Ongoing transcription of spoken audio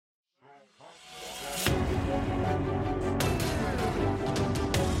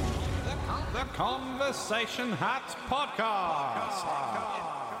Conversation Hat Podcast.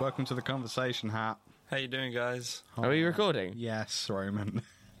 Welcome to the Conversation Hat. How you doing, guys? Are we recording? Yes, Roman.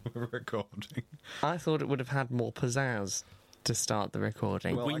 We're recording. I thought it would have had more pizzazz to start the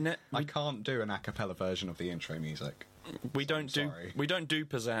recording. Well, I can't do an a cappella version of the intro music. We don't do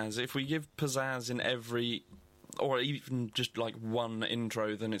pizzazz. If we give pizzazz in every, or even just like one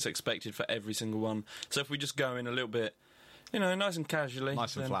intro, then it's expected for every single one. So if we just go in a little bit, nice and casually.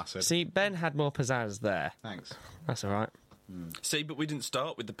 Nice and flaccid. See, Ben had more pizzazz there. Thanks. That's all right. See, but we didn't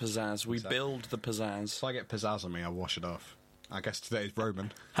start with the pizzazz. We build the pizzazz. If I get pizzazz on me, I'll wash it off. I guess today's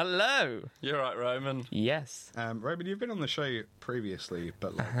Roman. Hello! You're right, Roman. Yes. Roman, you've been on the show previously,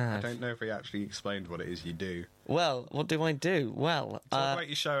 but I don't know if we actually explained what it is you do. Well, what do I do? Well, Talk about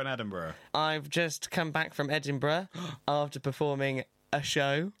your show in Edinburgh. I've just come back from Edinburgh after performing a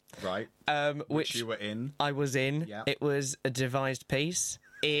show. Right. Which you were in. I was in. Yep. It was a devised piece.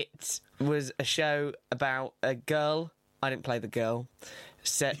 It was a show about a girl. I didn't play the girl.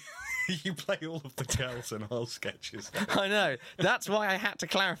 Set... You play all of the girls in our sketches. I know. That's why I had to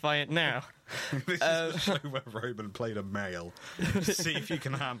clarify it now. This is a show where Roman played a male. See if you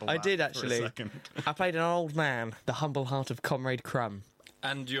can handle that. I did, actually. For a second. I played an old man, the humble heart of Comrade Crumb.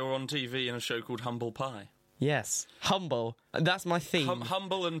 And you're on TV in a show called Humble Pie. Yes. Humble. That's my theme.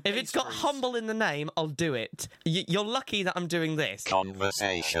 Humble and If it's got humble in the name, I'll do it. You're lucky that I'm doing this.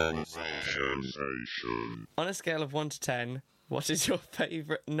 Conversation. On a scale of 1 to 10, what is your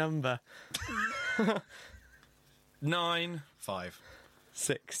favourite number? 9. 5.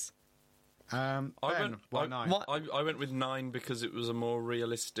 6. Ben, why 9? What? I went with 9 because it was a more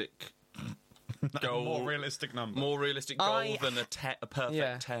realistic goal. More realistic number. More realistic goal than a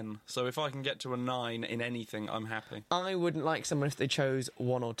perfect 10. So if I can get to a 9 in anything, I'm happy. I wouldn't like someone if they chose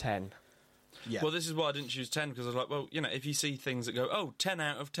 1 or 10. Yeah. Well, this is why I didn't choose 10, because I was like, well, if you see things that go, 10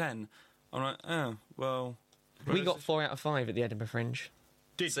 out of 10, I'm like, oh, well... We got 4 out of 5 at the Edinburgh Fringe.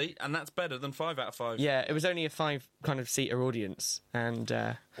 See, and that's better than 5 out of 5. Yeah, it was only a 5 kind of seater audience, and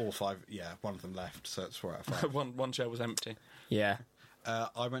All 5, yeah, one of them left, so it's 4 out of 5. one chair was empty. yeah.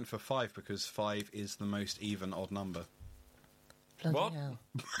 I went for 5 because 5 is the most even odd number. Bloody What? hell.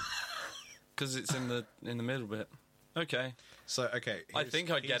 Because it's in the middle bit. Okay. So, okay. I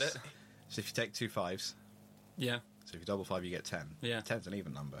think I get it. So if you take 2 5s, Yeah. so if you double 5, you get 10. Yeah. 10's an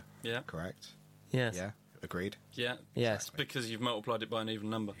even number. Yeah. Correct? Yes. Yeah? Agreed? Yeah. Yes. Because you've multiplied it by an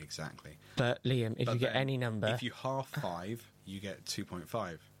even number. Exactly. But Liam, if But you get then, any number, If you half 5, you get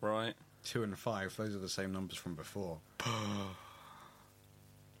 2.5. Right. 2 and 5, those are the same numbers from before.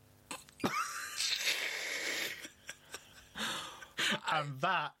 And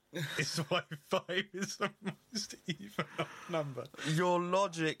that is why 5 is the most even odd number. Your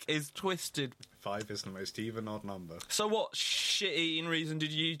logic is twisted. 5 is the most even odd number. So what shit-eating reason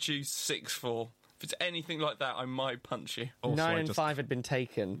did you choose 6 for? If it's anything like that, I might punch you. 9 and 5 had been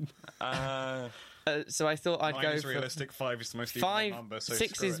taken. So I thought I'd 9 go is for realistic, 5 is the most even odd 5. number. So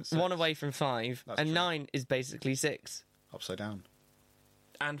 6 screw is it, 6. 1 away from 5, That's and true. 9 is basically 6. Upside down.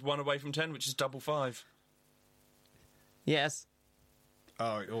 And 1 away from 10, which is double 5. Yes.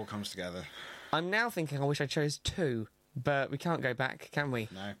 Oh, it all comes together. I'm now thinking I wish I chose 2, but we can't go back, can we?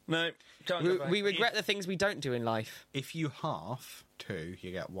 No. No, can't go back. We regret the things we don't do in life. If you half 2,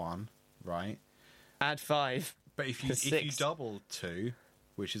 you get 1, right? Add 5. But if To you 6. double 2,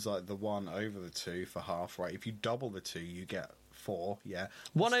 which is like the 1 over the 2 for half, right? If you double the 2, you get 4, yeah.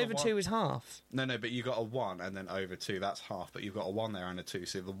 1 What's the over 2 is half. No, but you got a 1 and then over 2, that's half, but you've got a 1 there and a 2.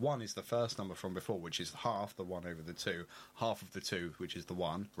 So the 1 is the first number from before, which is half the 1 over the 2. Half of the 2, which is the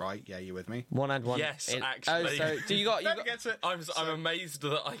 1, right? Yeah, you with me? 1 add 1. Yes, Oh, actually. so do you got... Ben gets it. I'm amazed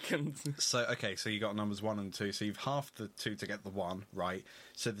that I can... So, okay, so you got numbers 1 and 2, so you've halved the 2 to get the 1, right?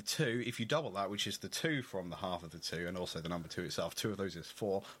 So the 2, if you double that, which is the 2 from the half of the 2, and also the number 2 itself, 2 of those is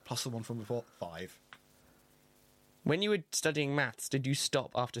 4, plus the 1 from before, 5. When you were studying maths, did you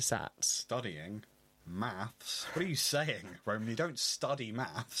stop after SATs? Studying maths? What are you saying, Roman? You don't study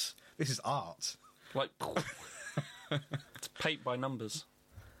maths. This is art. Like... it's paint by numbers.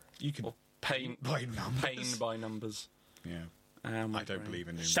 You can Or paint by numbers. Pain by numbers. Yeah. My I don't brain. believe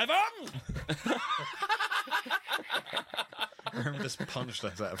in numbers. 7! Roman just punched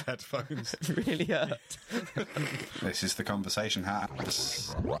us out of headphones. It really hurt. This is the Conversation Hat.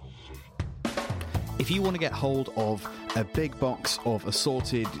 If you want to get hold of a big box of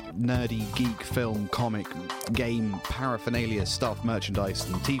assorted, nerdy, geek, film, comic, game, paraphernalia stuff, merchandise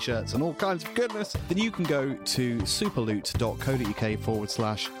and t-shirts and all kinds of goodness, then you can go to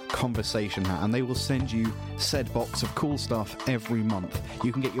superloot.co.uk/conversation hat and they will send you said box of cool stuff every month.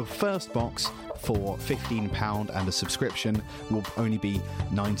 You can get your first box for £15 and a subscription will only be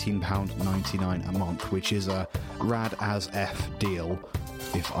 £19.99 a month, which is a rad as F deal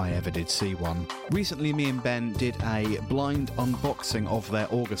if I ever did see one. Recently, me and Ben did a blind unboxing of their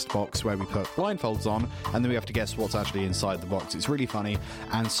August box where we put blindfolds on and then we have to guess what's actually inside the box. It's really funny,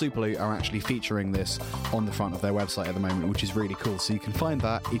 and Superloot are actually featuring this on the front of their website at the moment, which is really cool. So you can find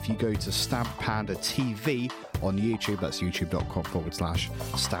that if you go to Stab Panda TV on YouTube. That's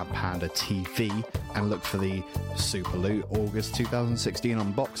youtube.com/Stab Panda TV, and look for the Superloot August 2016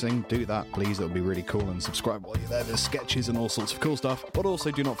 unboxing. Do that, please. It would be really cool, and subscribe while you're there. There's sketches and all sorts of cool stuff. But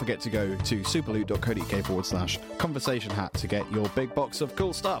also do not forget to go to superloot.co.uk/conversation hat to get your big box of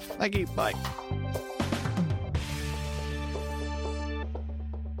cool stuff. Thank you. Bye.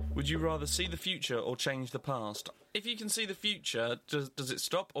 Would you rather see the future or change the past? If you can see the future, does it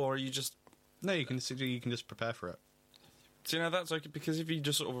stop, or are you just... No, you can just prepare for it. So, that's okay, because if you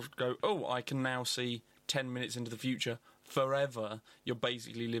just sort of go, oh, I can now see 10 minutes into the future forever, you're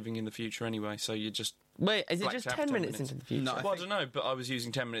basically living in the future anyway, so you just... Wait, is it just 10 minutes into the future? No, I don't know, but I was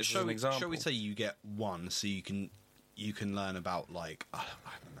using 10 minutes as an example. Shall we say you get one, so you can learn about, like, I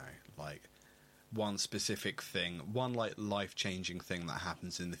don't know, like, one specific thing, one, like, life-changing thing that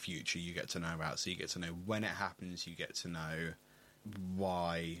happens in the future you get to know about, so you get to know when it happens, you get to know...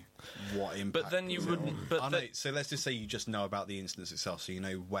 why, what impact. But then you wouldn't. So let's just say you just know about the instance itself, so you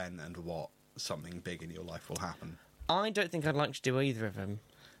know when and what something big in your life will happen. I don't think I'd like to do either of them.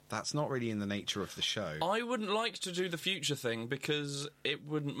 That's not really in the nature of the show. I wouldn't like to do the future thing because it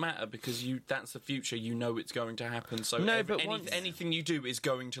wouldn't matter, because that's the future, you know it's going to happen. So no, but anything you do is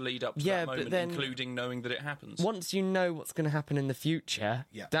going to lead up to that moment, but then, including knowing that it happens. Once you know what's going to happen in the future,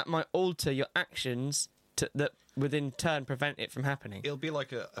 that might alter your actions that would in turn prevent it from happening. It'll be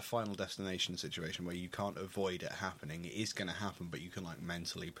like a Final Destination situation where you can't avoid it happening. It is going to happen, but you can like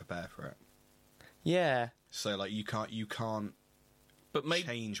mentally prepare for it. Yeah. So like you can't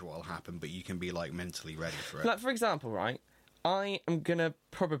change what'll happen, but you can be like mentally ready for it. Like for example, right? I am gonna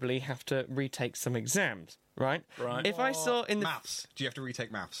probably have to retake some exams, right? Right. If I saw in the maths, do you have to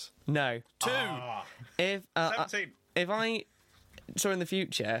retake maths? No. 2. If 17. If I saw in the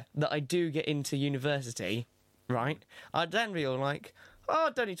future that I do get into university, right, I'd then be all like, oh, I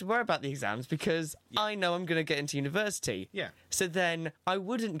don't need to worry about the exams because I know I'm going to get into university. Yeah. So then I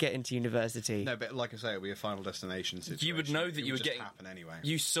wouldn't get into university. No, but like I say, it'll be a Final Destination situation. You would know that you were getting... happen anyway.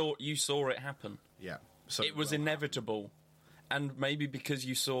 You saw it happen. Yeah. So it was inevitable. And maybe because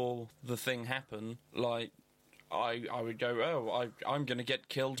you saw the thing happen, like, I would go, I'm going to get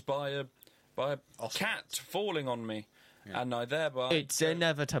killed by a cat falling on me. Yeah. And I thereby... It's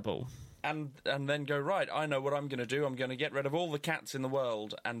inevitable. And then go, right, I know what I'm going to do. I'm going to get rid of all the cats in the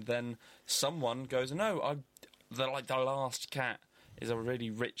world. And then someone goes, no, the last cat is a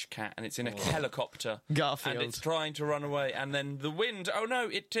really rich cat, and it's in a helicopter. Garfield. And it's trying to run away. And then the wind, oh no,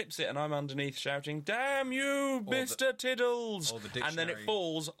 it tips it, and I'm underneath shouting, damn you, Mr. Tiddles! And then it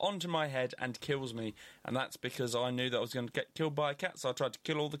falls onto my head and kills me. And that's because I knew that I was going to get killed by a cat, so I tried to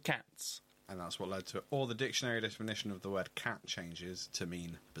kill all the cats. And that's what led to it. Or the dictionary definition of the word cat changes to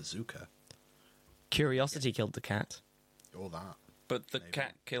mean bazooka. Curiosity killed the cat. Or that. But the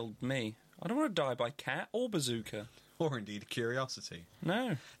cat killed me. I don't want to die by cat or bazooka. Or indeed curiosity.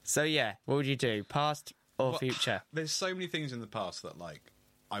 No. So yeah, what would you do? Past or future? There's so many things in the past that, like,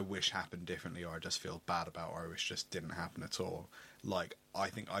 I wish happened differently, or I just feel bad about, or I wish just didn't happen at all. Like, I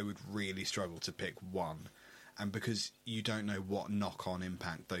think I would really struggle to pick one. And because you don't know what knock-on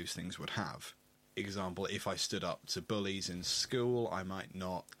impact those things would have. Example, if I stood up to bullies in school, I might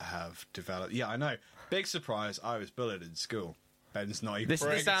not have developed... Yeah, I know. Big surprise, I was bullied in school. Ben's not even This is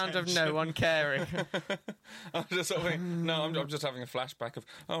the sound of no one caring. I'm just just having a flashback of,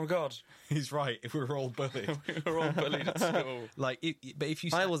 oh God. He's right, if we were all bullied. We were all bullied at school. Like, but if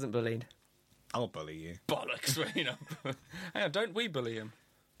you... I wasn't bullied. I'll bully you. Bollocks, Hang on, don't we bully him?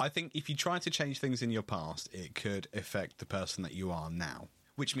 I think if you try to change things in your past, it could affect the person that you are now.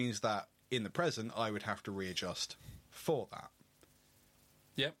 Which means that in the present, I would have to readjust for that.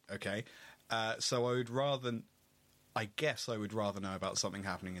 Yep. Okay. So I guess I would rather know about something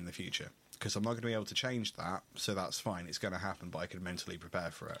happening in the future. Because I'm not going to be able to change that, so that's fine. It's going to happen, but I can mentally prepare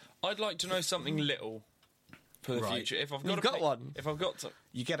for it. I'd like to know something little for the future. If I've got one. If I've got to...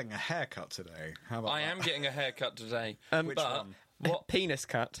 You're getting a haircut today. How about I that? am getting a haircut today. Which one? What? Penis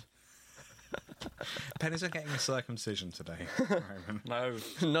cut. Pen isn't getting a circumcision today, Roman. No,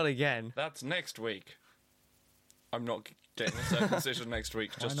 Not again. that's next week. I'm not getting a circumcision next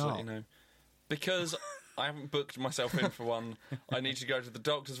week, just to let you know. Because I haven't booked myself in for one. I need to go to the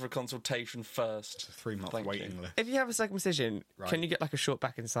doctors for a consultation first. It's a 3-month Thank waiting you. list. If you have a circumcision, Right. can you get like a short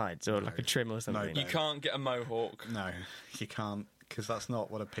back and sides or like a trim or something? You can't get a mohawk. No, you can't, because that's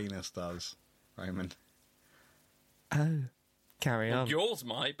not what a penis does, Roman. Oh, carry on. Yours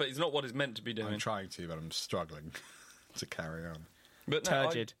might, but it's not what it's meant to be doing. I'm trying to, but I'm struggling to carry on. But no,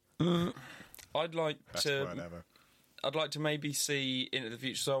 Turgid. I'd like Best to. word ever. I'd like to maybe see into the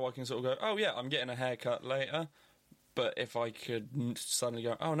future so I can sort of go, oh yeah, I'm getting a haircut later. But if I could suddenly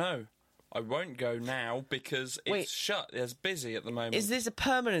go, oh no, I won't go now because it's Wait. shut. It's busy at the moment. Is this a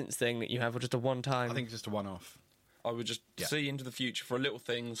permanent thing that you have or just a one-time? I think it's just a one-off. I would just Yeah. see into the future for a little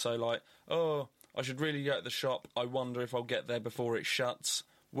thing. So like, oh, I should really go to the shop. I wonder if I'll get there before it shuts.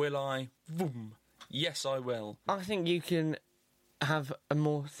 Will I? Vroom. Yes, I will. I think you can have a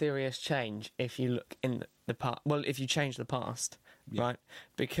more serious change if you look in the past. Well, if you change the past, right?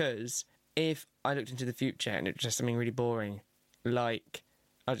 Because if I looked into the future and it was just something really boring, like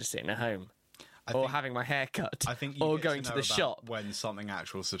I was just sitting at home I or think- having my hair cut I think you or get going to know the about shop. when something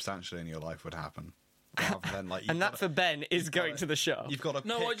actual substantial in your life would happen, rather than like. And that for Ben is going to the shop. You've got to.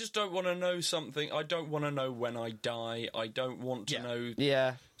 No, I just don't want to know something. I don't want to know when I die. I don't want to Yeah. know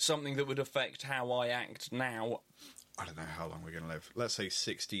Yeah. something that would affect how I act now. I don't know how long we're going to live. Let's say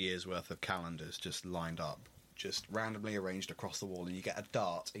 60 years worth of calendars just lined up, just randomly arranged across the wall, and you get a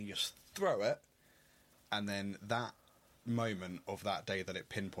dart and you just throw it, and then that moment of that day that it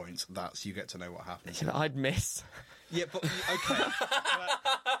pinpoints, that's you get to know what happens. I'd miss. Yeah, but okay.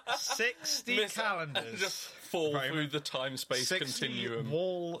 But 60 Miss- calendars. Just fall Right, through the time-space 60 continuum.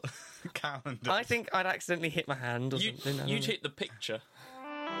 wall calendars. I think I'd accidentally hit my hand or something. I don't You'd know. hit the picture.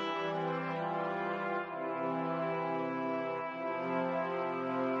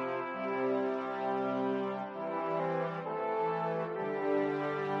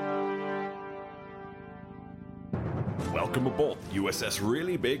 Welcome aboard the USS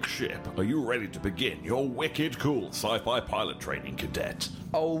Really Big Ship. Are you ready to begin your wicked cool sci-fi pilot training, cadet?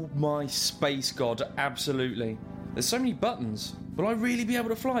 Oh my space god, absolutely. There's so many buttons. Will I really be able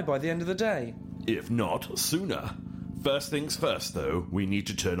to fly by the end of the day? If not, sooner. First things first, though, we need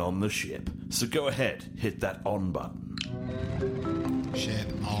to turn on the ship. So go ahead, hit that on button. Ship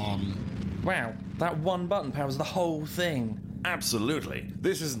on. Wow, that one button powers the whole thing. Absolutely.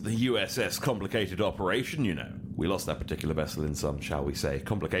 This isn't the USS Complicated Operation, you know. We lost that particular vessel in some, shall we say,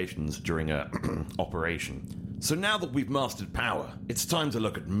 complications during a operation. So now that we've mastered power, it's time to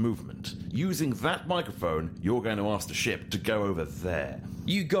look at movement. Using that microphone, you're going to ask the ship to go over there.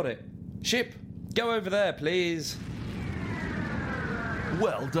 You got it. Ship, go over there, please.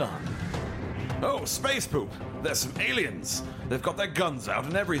 Well done. Oh, space poop! There's some aliens! They've got their guns out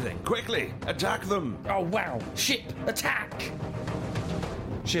and everything. Quickly, attack them! Oh wow, ship, attack!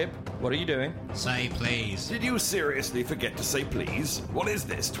 Ship, what are you doing? Say please. Did you seriously forget to say please? What is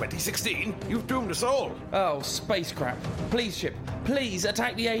this, 2016? You've doomed us all! Oh, space crap. Please, ship, please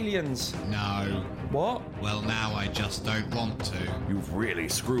attack the aliens. No. What? Well, now I just don't want to. You've really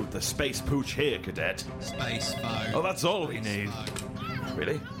screwed the space pooch here, cadet. Space phone. Oh, that's all we need. Phone.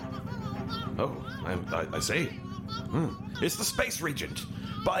 Really? Oh, I see. It's the Space Regent.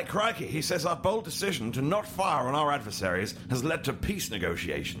 By crikey, he says our bold decision to not fire on our adversaries has led to peace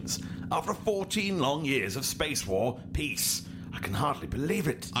negotiations. After 14 long years of space war, peace. I can hardly believe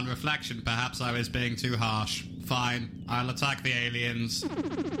it. On reflection, perhaps I was being too harsh. Fine, I'll attack the aliens.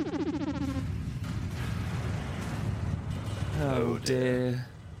 Oh dear.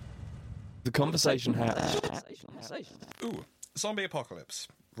 The conversation hat. Ooh, zombie apocalypse.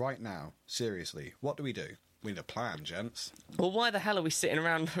 Right now, seriously, what do? We need a plan, gents. Well, why the hell are we sitting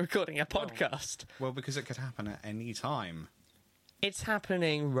around recording a podcast? Well, because it could happen at any time. It's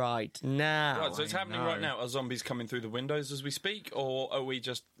happening right now. Right, so it's happening know. right now. Are zombies coming through the windows as we speak, or are we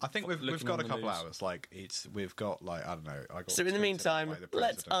just? I think we've looking got on a the couple news? hours. Like we've got like I don't know. I got So in the tweeted meantime, by the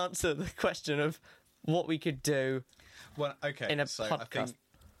let's president. answer the question of what we could do. Well, okay. in a so I podcast. think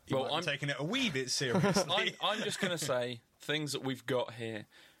you Well, might be I'm- taking it a wee bit seriously. I'm just going to say things that we've got here.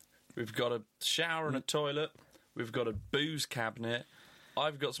 We've got a shower and a toilet. We've got a booze cabinet.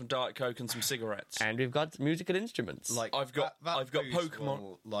 I've got some Diet Coke and some cigarettes. And we've got musical instruments. Like I've got that booze Pokemon.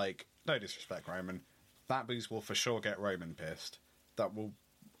 will, Like no disrespect, Roman. That booze will for sure get Roman pissed. That will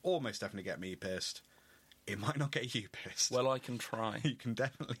almost definitely get me pissed. It might not get you pissed. Well, I can try. you can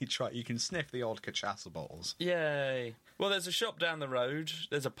definitely try. You can sniff the odd cachaça bottles. Yay. Well, there's a shop down the road.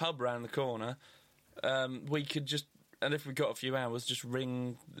 There's a pub round the corner. We could just And if we've got a few hours, just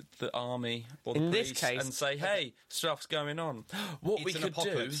ring the army or the In police this case- and say, hey, stuff's going on. What we It's an could do...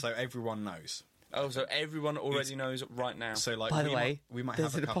 apocalypse, so everyone knows. Oh, so everyone already knows right now. So, like, By the we way, might, we might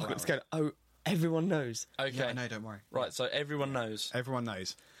there's have an a couple apocalypse hours. going. Oh, everyone knows. Okay. Yeah, no, don't worry. Right, so everyone knows. Everyone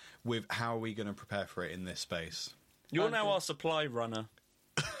knows. With how are we going to prepare for it in this space? You're now our supply runner.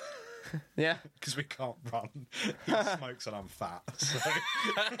 Yeah. Because we can't run. He smokes and I'm fat. So.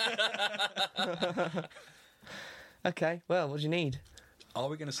 Okay. Well, what do you need? Are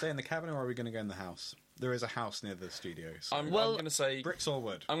we going to stay in the cabin or are we going to go in the house? There is a house near the studios. I'm Well- going to say... Bricks or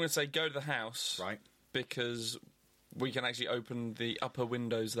wood? I'm going to say go to the house. Right. Because we can actually open the upper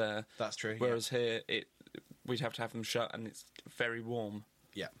windows there. That's true. Whereas here, we'd have to have them shut and it's very warm.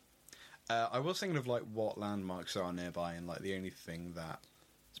 Yeah. I was thinking of like what landmarks are nearby, and like the only thing that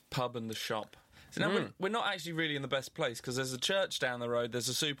Pub and the shop. So now we're not actually really in the best place because there's a church down the road, there's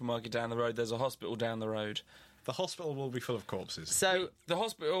a supermarket down the road, there's a hospital down the road. the hospital will be full of corpses. So The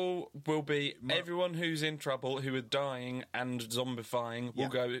hospital will be everyone who's in trouble, who are dying and zombifying.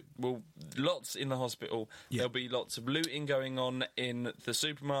 Will lots in the hospital. Yeah. There'll be lots of looting going on in the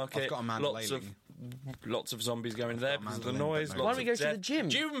supermarket. I've got a mandolin. Lots of zombies going there got a because of the mandolin, noise. but no- Why lots don't we of go to the death. gym?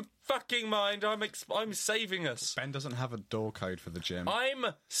 Do you fucking mind? I'm saving us. Ben doesn't have a door code for the gym. I'm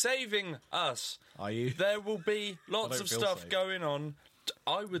saving us. Are you? There will be lots don't of feel stuff safe. going on.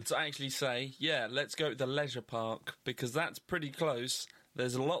 I would actually say, yeah, let's go to the leisure park because that's pretty close.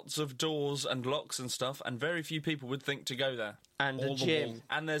 There's lots of doors and locks and stuff, and very few people would think to go there. and a all the gym. walls-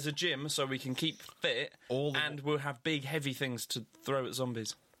 And there's a gym, so we can keep fit, All the- and we'll have big, heavy things to throw at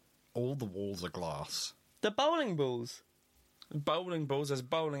zombies. All the walls are glass. The bowling balls. Bowling balls, there's a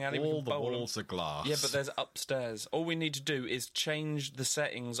bowling alley. we All can the bowl 'em. walls are glass. Yeah, but there's upstairs. All we need to do is change the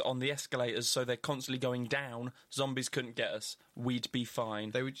settings on the escalators so they're constantly going down. Zombies couldn't get us. We'd be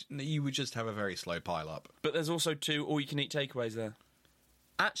fine. You would just have a very slow pile up. But there's also 2 all-you-can-eat takeaways there.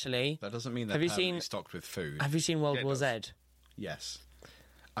 Actually, That doesn't mean they're Have you permanently seen- stocked with food. have you seen World Yeah, it War does. Z? Yes.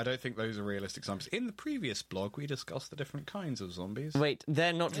 I don't think those are realistic zombies. In the previous blog, we discussed the different kinds of zombies. Wait,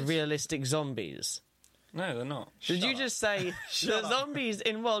 they're not realistic zombies. No, they're not. Did you just say the zombies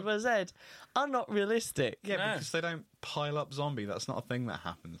in World War Z are not realistic? Yeah, No. because they don't pile up zombie. That's not a thing that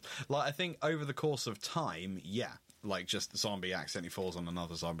happens. Like, I think over the course of time, yeah. Like, just the zombie accidentally falls on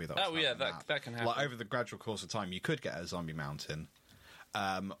another zombie. That was Oh, yeah, happening that can happen. Like, over the gradual course of time, you could get a zombie mountain.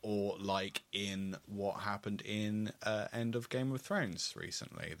 Or, like, in what happened in end of Game of Thrones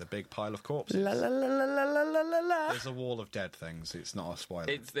recently. The big pile of corpses. La la la la la la la la. There's a wall of dead things. It's not a spoiler.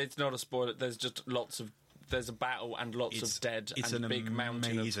 It's not a spoiler. There's just there's a battle and lots of dead It's and an big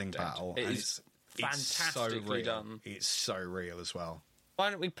mountain amazing of dead. battle. It and is it's so fantastically real. done. It's so real as well. Why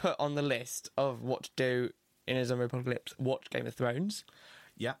don't we put on the list of what to do in a zombie apocalypse? Watch Game of Thrones.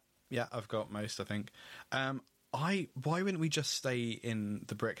 Yeah, I've got most, I think. Why wouldn't we just stay in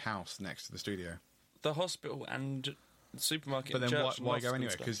the brick house next to the studio? The hospital and supermarket. But and then church and why mosque go and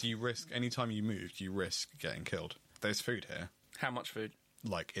anywhere? stuff. Because you risk, anytime you moved, you risk getting killed. There's food here, How much food?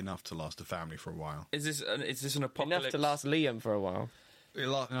 like enough to last a family for a while. Is this an apocalypse? Enough to last Liam for a while.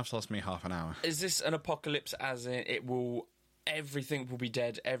 Enough to last me half an hour. Is this an apocalypse as in everything will be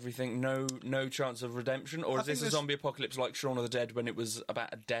dead, everything, no chance of redemption? Or I is this think a zombie apocalypse like Shaun of the Dead when it was about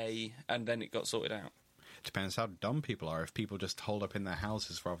a day and then it got sorted out? Depends how dumb people are. If people just hold up in their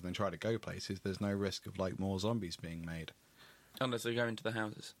houses rather than try to go places, there's no risk of like more zombies being made. Unless they go into the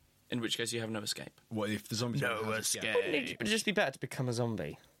houses. In which case you have no escape. What if the zombies? are in the houses? Yeah. Wouldn't it just be better to become a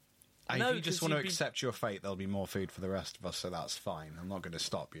zombie? And No, if you just 'cause want to you'd be- accept your fate, there'll be more food for the rest of us, so that's fine. I'm not going to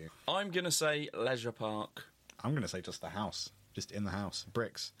stop you. I'm going to say leisure park. I'm going to say just the house. Just in the house.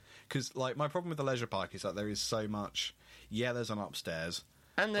 Bricks. Because, like, my problem with the leisure park is that there is so much... Yeah, there's an upstairs.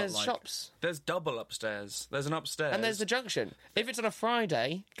 And there's like- shops. There's double upstairs. There's an upstairs. And there's the junction. If it's on a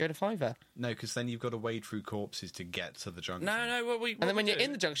Friday, go to Fiver. No, because then you've got to wade through corpses to get to the junction. No, what we... And then when you're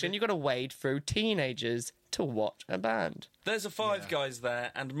in the junction, you've got to wade through teenagers to watch a band. There's a Five Guys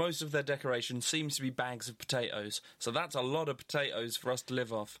there, and most of their decoration seems to be bags of potatoes. So that's a lot of potatoes for us to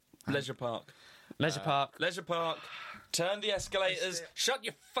live off. Leisure park. Leisure Park. Leisure park. Turn the escalators. Shut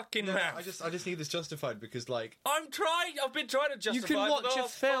your fucking No, mouth. I just need this justified because, like... I'm trying. I've been trying to justify can it for watch the a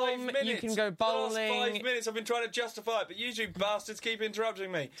last film, 5 minutes. you can go For the last bowling. 5 minutes I've been trying to justify it, but you two bastards keep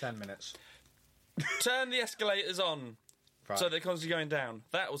interrupting me. 10 minutes. Turn the escalators on. Right. So they're constantly going down.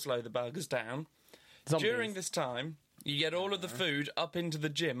 That will slow the buggers down. Zombies. During this time, you get all of the food up into the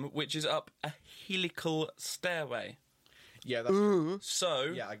gym, which is up a helical stairway. Yeah, that's... So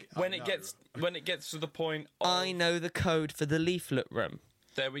Yeah, I when know. it gets to the point of, I know the code for the leaflet room.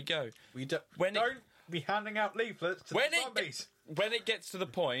 there we go. We don't... When it- don't be handing out leaflets to When the it zombies. when it gets to the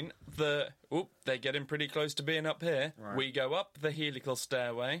point that they're getting pretty close to being up here, we go up the helical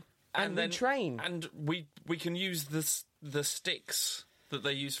stairway, And we then train. and we can use the sticks that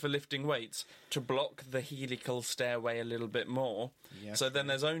they use for lifting weights to block the helical stairway a little bit more. Yeah, so then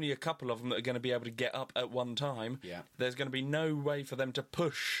there's only a couple of them that are going to be able to get up at one time. Yeah. There's going to be no way for them to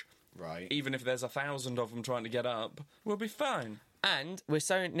push. Right. Even if there's 1,000 of them trying to get up, we'll be fine. And we're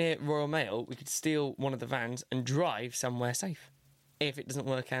so near Royal Mail, we could steal one of the vans and drive somewhere safe. If it doesn't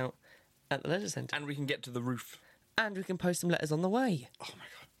work out at the leisure centre. And we can get to the roof. And we can post some letters on the way. Oh my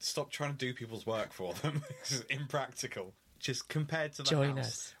god! Stop trying to do people's work for them. This is impractical. Just compared to the Join house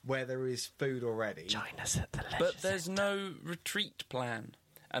us. where there is food already. Join us at the leisure But there's centre. no retreat plan.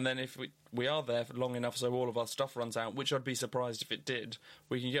 And then if we are there for long enough so all of our stuff runs out, which I'd be surprised if it did,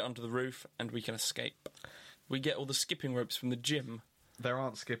 we can get onto the roof and we can escape. We get all the skipping ropes from the gym. There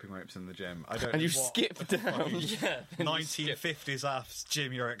aren't skipping ropes in the gym. I don't. And know you what skip the down. fucking Yeah. 1950s ass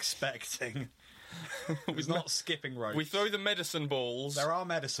gym you're expecting. It's not skipping ropes. We throw the medicine balls. There are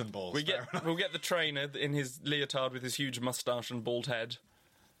medicine balls. We'll get the trainer in his leotard with his huge moustache and bald head,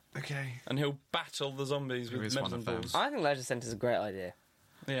 Okay. and he'll battle the zombies Who with is one medicine of them? balls. I think leisure centre's a great idea.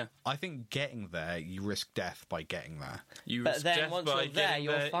 Yeah. I think getting there, you risk death by getting there. You But risk then death once by you're there, getting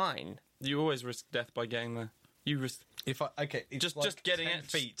you're there. fine. You always risk death by getting there. You risk If it's Just getting 10 it-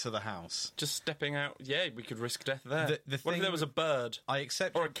 feet to the house. just stepping out. Yeah, we could risk death there. The What if thing there was a bird I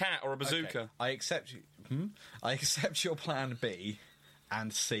accept or a cat or a bazooka? Okay, I accept you. I accept your plan B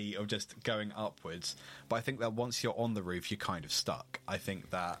and C of just going upwards, but I think that once you're on the roof, you're kind of stuck. I think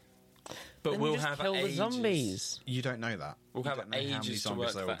that But Then we'll just have kill ages. the zombies. you don't know that. We'll You have don't know how many ages to zombies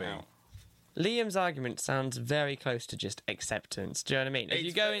work there will that be. out. Liam's argument sounds very close to just acceptance. Do you know what I mean? If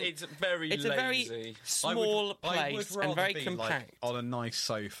you go in, it's very it's lazy. a very small place and very be, compact. Like, on a nice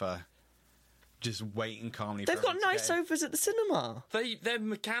sofa, just waiting calmly. They've for got everyone to nice get in. sofas at the cinema. They're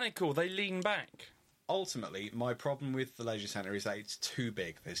mechanical. They lean back. Ultimately, my problem with the leisure centre is that it's too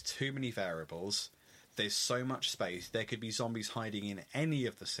big. There's too many variables. There's so much space. There could be zombies hiding in any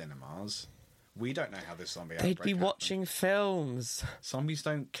of the cinemas. We don't know how this zombie outbreak They'd be happened. watching films. Zombies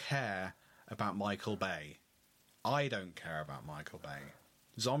don't care about Michael Bay. I don't care about Michael Bay.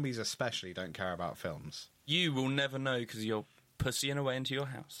 Zombies especially don't care about films. You will never know because you're pussying away into your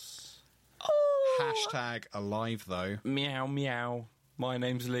house. Hashtag alive though. Meow meow. My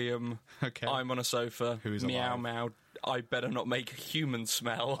name's Liam. Okay. I'm on a sofa. Who's meow alive? meow. I better not make a human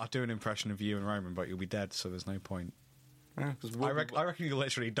smell. I'll do an impression of you and Roman, but you'll be dead, so there's no point. 'Cause I reckon you'll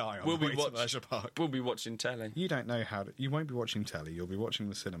literally die on we'll the be way to the leisure park. We'll be watching telly. You don't know how to... You won't be watching telly, you'll be watching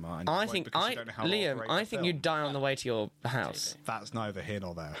the cinema. And you I won't think because you don't know how to Liam, operate I the think film. you'd die on the way to your house. That's neither here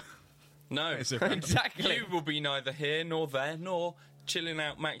nor there. No, It's a- Exactly. you will be neither here nor there, nor chilling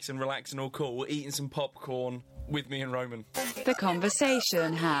out, maxing, relaxing, all cool, eating some popcorn with me and Roman. The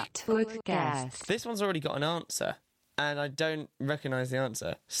Conversation Hat Podcast. This one's already got an answer, and I don't recognise the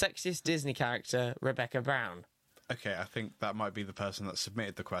answer. Sexiest Disney character, Rebecca Brown. Okay, I think that might be the person that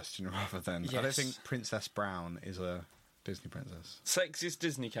submitted the question rather than... I don't Yes. think Princess Brown is a Disney princess. Sexiest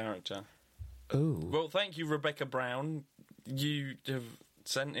Disney character. Ooh. Well, thank you, Rebecca Brown. You have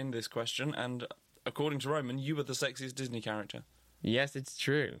sent in this question, and according to Roman, you were the sexiest Disney character. Yes, it's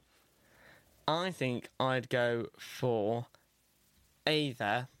true. I think I'd go for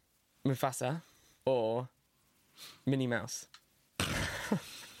either Mufasa or Minnie Mouse.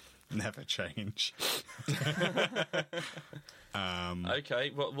 Never change.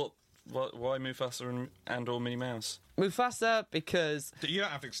 Okay, why Mufasa and or Minnie Mouse? Mufasa because You don't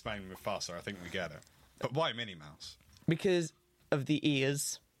have to explain Mufasa, I think we get it. But why Minnie Mouse? of the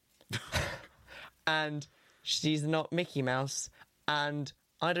ears, and she's not Mickey Mouse, and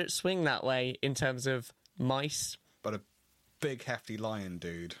I don't swing that way in terms of mice. But a big hefty lion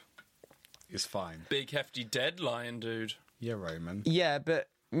dude is fine. Big hefty dead lion dude. Yeah, Roman. Yeah, but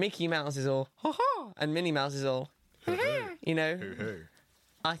Mickey Mouse is all ha ha, and Minnie Mouse is all ha ha. You know, Hoo-hoo.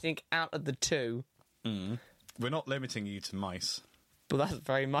 I think out of the two, We're not limiting you to mice. well, that's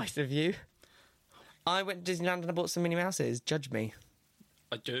very nice of you. I went to Disneyland and I bought some Minnie Mouses. Judge me.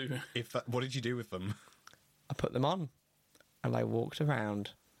 I do. What did you do with them? I put them on, and I walked around.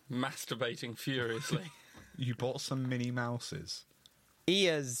 Masturbating furiously. You bought some Minnie Mouses.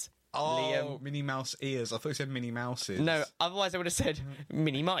 Ears. Oh, Liam. Minnie Mouse ears. I thought you said Minnie Mouses. No, otherwise I would have said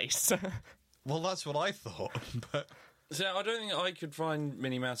Minnie Mice. Well, that's what I thought. But So I don't think I could find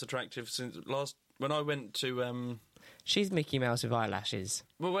Minnie Mouse attractive since when I went to She's Mickey Mouse with eyelashes.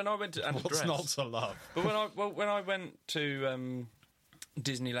 when I went to and a what's dress. not to love? But when I went to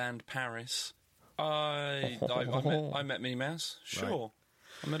Disneyland Paris, I met Minnie Mouse. Sure,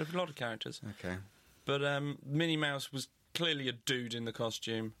 I met a lot of characters, Okay. but Minnie Mouse was clearly a dude in the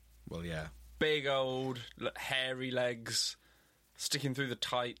costume. Well, yeah. Big old hairy legs sticking through the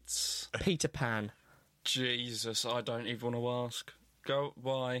tights. Peter Pan. Jesus, I don't even want to ask. Go,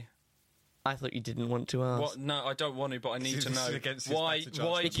 why? I thought you didn't want to ask. What? No, I don't want to, but I need This to is know. against his Why better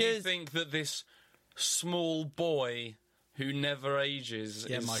judgment. do you Because- think that this small boy who never ages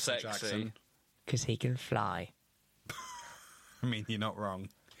Yeah, is Michael sexy? Jackson. Because he can fly. I mean, you're not wrong.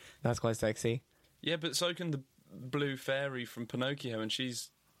 That's quite sexy. Yeah, but so can the blue fairy from Pinocchio, and she's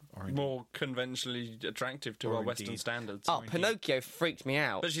Or indeed- more conventionally attractive to Or our Western indeed. standards. Oh, Pinocchio freaked me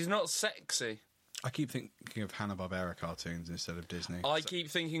out. But she's not sexy. I keep thinking of Hanna-Barbera cartoons instead of Disney. I keep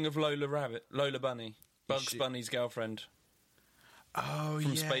thinking of Lola Bunny, Bugs Bunny's girlfriend Oh,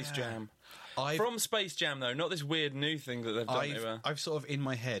 from Space Jam. From Space Jam, though, not this weird new thing that they've done to her. I've sort of, in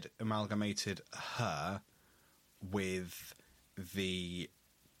my head, amalgamated her with the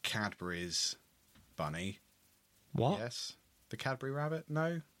Cadbury's bunny. What? Yes. The Cadbury rabbit?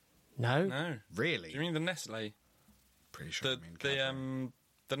 No? No? No. Really? Do you mean the Nestle? Pretty sure I mean The Cadbury.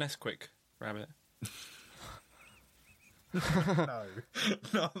 the Nesquik rabbit. No.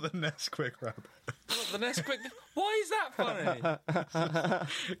 Not the Nesquik rabbit. What, the Nesquik? Why is that funny?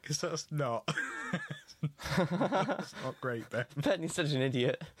 Because that's not... That's not great, Ben. Ben, you're such an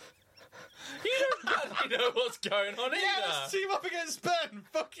idiot. You don't bloody know what's going on either. Team up against Ben!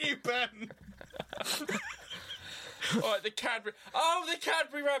 Fuck you, Ben! Alright, the Cadbury. Oh, the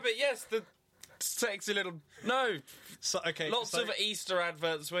Cadbury rabbit. Yes, the sexy little. No, So, okay, lots so, of Easter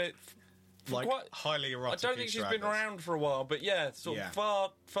adverts with. like, quite- highly I erotic don't think she's Easter been adverts. around for a while, but yeah, sort Yeah.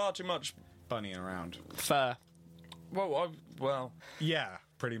 of far too much. Bunnying around. Fur. Well, Yeah,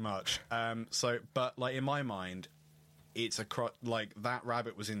 pretty much. But like in my mind, it's like that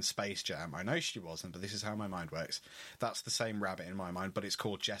rabbit was in Space Jam. I know she wasn't, but this is how my mind works. That's the same rabbit in my mind, but it's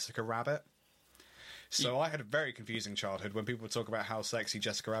called Jessica Rabbit. So I had a very confusing childhood when people would talk about how sexy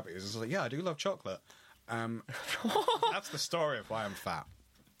Jessica Rabbit is. I was like, yeah, I do love chocolate. That's the story of why I'm fat.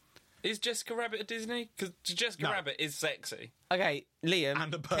 is Jessica Rabbit a Disney? Because Jessica No. Rabbit is sexy. Okay, Liam,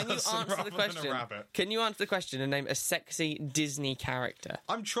 And a can you person answer rather the than a question? rabbit. Can you answer the question and name a sexy Disney character?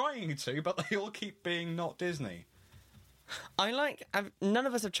 I'm trying to, but they all keep being not Disney. None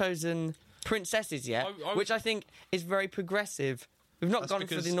of us have chosen princesses yet, I- which I think is very progressive. We've not That's gone for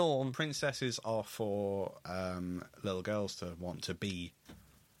because the norm. Princesses are for little girls to want to be,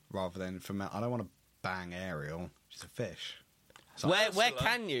 rather than for men. I don't want to bang Ariel. She's a fish. So Where Ursula.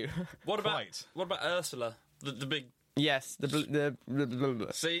 can you? What Quite. about Ursula? The big. Yes, the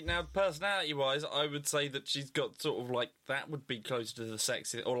See, now personality-wise, I would say that she's got sort of like that would be closer to the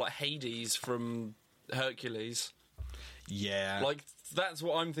sexy, or like Hades from Hercules. Yeah, Like that's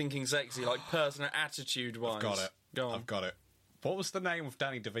what I'm thinking sexy, like personal attitude-wise. I've got it. Go on. I've got it. What was the name of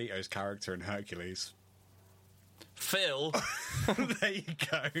Danny DeVito's character in Hercules? Phil. There you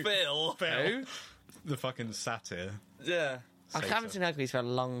go. Phil. Phil. The fucking satyr. Yeah. I haven't seen Hercules for a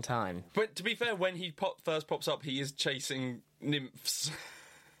long time. But to be fair, when he first pops up, he is chasing nymphs,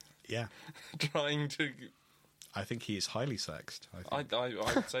 Yeah. trying to. I think he is highly sexed. I think.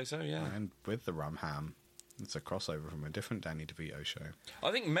 I would say so, yeah. And with the rum ham. It's a crossover from a different Danny DeVito show.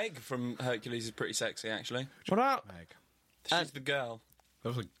 I think Meg from Hercules is pretty sexy, actually. What about Meg. She's the girl.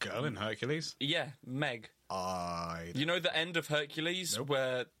 There was a girl in Hercules? Yeah, Meg. You know the end of Hercules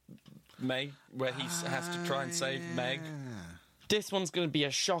where he has to try and save Meg? this one's going to be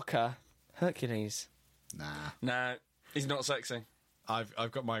a shocker? Hercules. Nah. No, he's not sexy. I've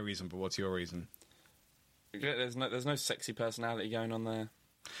got my reason, but what's your reason? There's no sexy personality going on there.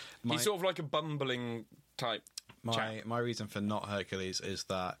 He's sort of like a bumbling type. My reason for not Hercules is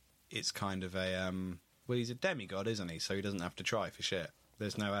that it's kind of a well, he's a demigod, isn't he? So he doesn't have to try for shit.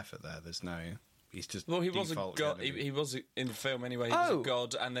 There's no effort there. There's no. He's just. Well, he was a default god. kind of- He was in the film anyway. He was a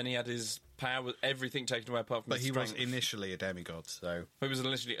god, and then he had his power, everything taken away apart from But his he strength. was initially a demigod, so. He was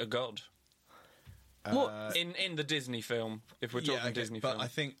literally a god in the Disney film. If we're talking Disney but film, I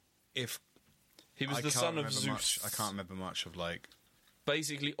think if he was I the can't son of remember Zeus. much, I can't remember much of like.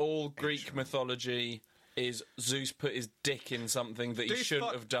 Basically, all Greek mythology is Zeus put his dick in something that he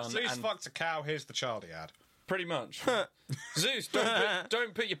shouldn't have done. Zeus and fucked a cow. Here's the child he had. pretty much, Zeus,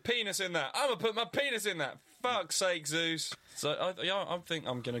 don't put your penis in that. I'm gonna put my penis in that. Fuck's sake, Zeus. So I think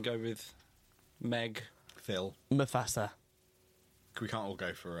I'm gonna go with Meg. Phil. Mufasa. We can't all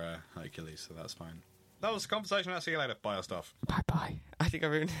go for Hercules, so that's fine. That was the conversation. I'll see you later. Buy our stuff. Bye bye. I think I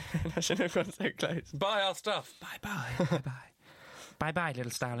ruined it. I shouldn't have gone so close. Buy our stuff. Bye bye. Bye bye. Bye bye,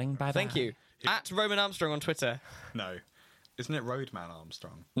 little starling. Bye bye. Thank you. At Roman Armstrong on Twitter. No. Isn't it Roadman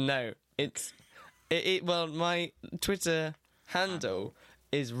Armstrong? No, it's well, my Twitter handle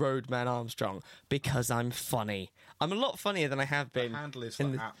is Roadman Armstrong because I'm funny. I'm a lot funnier than I have been. The handle is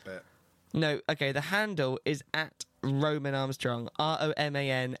the at bit. No, okay, the handle is at Roman Armstrong.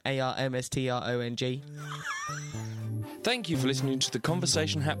 ROMANARMSTRONG. Thank you for listening to the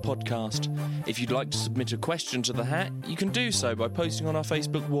Conversation Hat podcast. If you'd like to submit a question to the Hat, you can do so by posting on our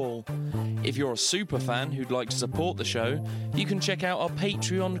Facebook wall. If you're a super fan who'd like to support the show, you can check out our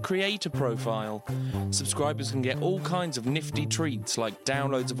Patreon creator profile. Subscribers can get all kinds of nifty treats like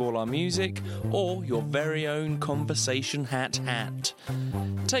downloads of all our music or your very own Conversation Hat hat.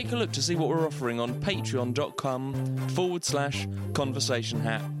 Take a look to see what we're offering on patreon.com/Conversation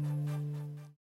Hat.